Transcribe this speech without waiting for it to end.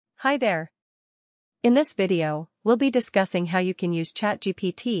Hi there. In this video, we'll be discussing how you can use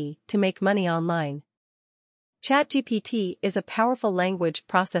ChatGPT to make money online. ChatGPT is a powerful language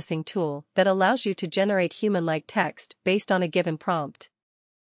processing tool that allows you to generate human-like text based on a given prompt.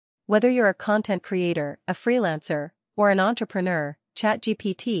 Whether you're a content creator, a freelancer, or an entrepreneur,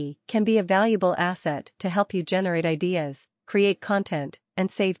 ChatGPT can be a valuable asset to help you generate ideas, create content, and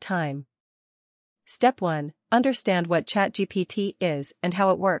save time. Step 1. Understand what ChatGPT is and how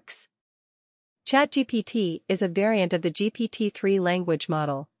it works. ChatGPT is a variant of the GPT-3 language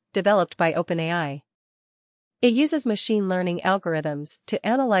model, developed by OpenAI. It uses machine learning algorithms to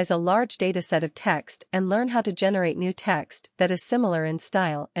analyze a large dataset of text and learn how to generate new text that is similar in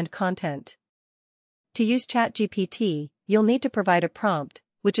style and content. To use ChatGPT, you'll need to provide a prompt,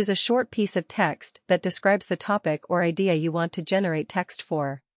 which is a short piece of text that describes the topic or idea you want to generate text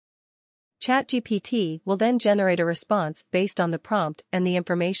for. ChatGPT will then generate a response based on the prompt and the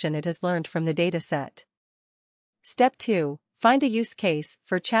information it has learned from the dataset. Step 2. Find a use case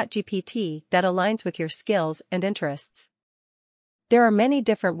for ChatGPT that aligns with your skills and interests. There are many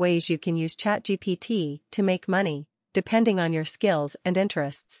different ways you can use ChatGPT to make money, depending on your skills and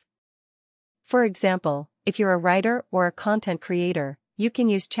interests. For example, if you're a writer or a content creator, you can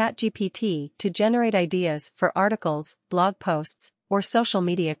use ChatGPT to generate ideas for articles, blog posts, or social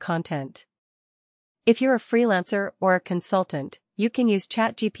media content. If you're a freelancer or a consultant, you can use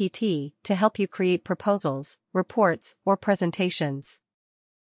ChatGPT to help you create proposals, reports, or presentations.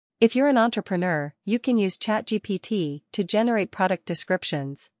 If you're an entrepreneur, you can use ChatGPT to generate product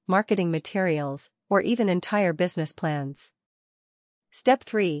descriptions, marketing materials, or even entire business plans. Step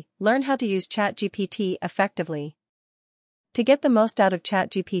 3. Learn how to use ChatGPT effectively. To get the most out of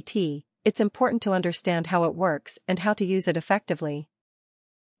ChatGPT, it's important to understand how it works and how to use it effectively.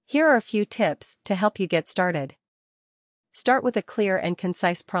 Here are a few tips to help you get started. Start with a clear and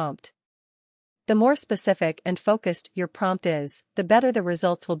concise prompt. The more specific and focused your prompt is, the better the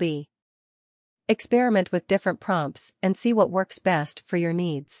results will be. Experiment with different prompts and see what works best for your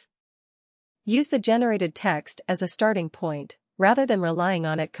needs. Use the generated text as a starting point, rather than relying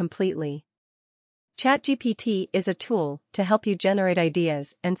on it completely. ChatGPT is a tool to help you generate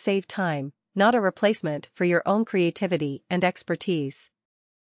ideas and save time, not a replacement for your own creativity and expertise.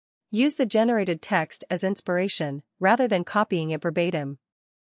 Use the generated text as inspiration, rather than copying it verbatim.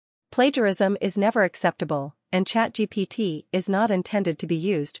 Plagiarism is never acceptable, and ChatGPT is not intended to be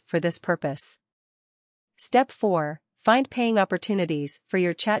used for this purpose. Step 4. Find paying opportunities for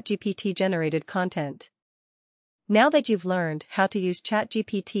your ChatGPT-generated content. Now that you've learned how to use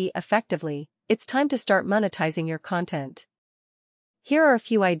ChatGPT effectively, it's time to start monetizing your content. Here are a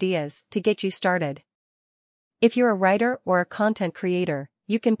few ideas to get you started. If you're a writer or a content creator,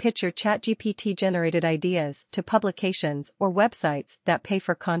 you can pitch your ChatGPT-generated ideas to publications or websites that pay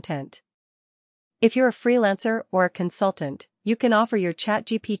for content. If you're a freelancer or a consultant, you can offer your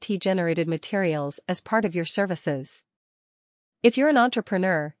ChatGPT-generated materials as part of your services. If you're an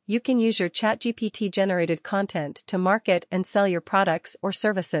entrepreneur, you can use your ChatGPT-generated content to market and sell your products or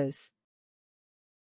services.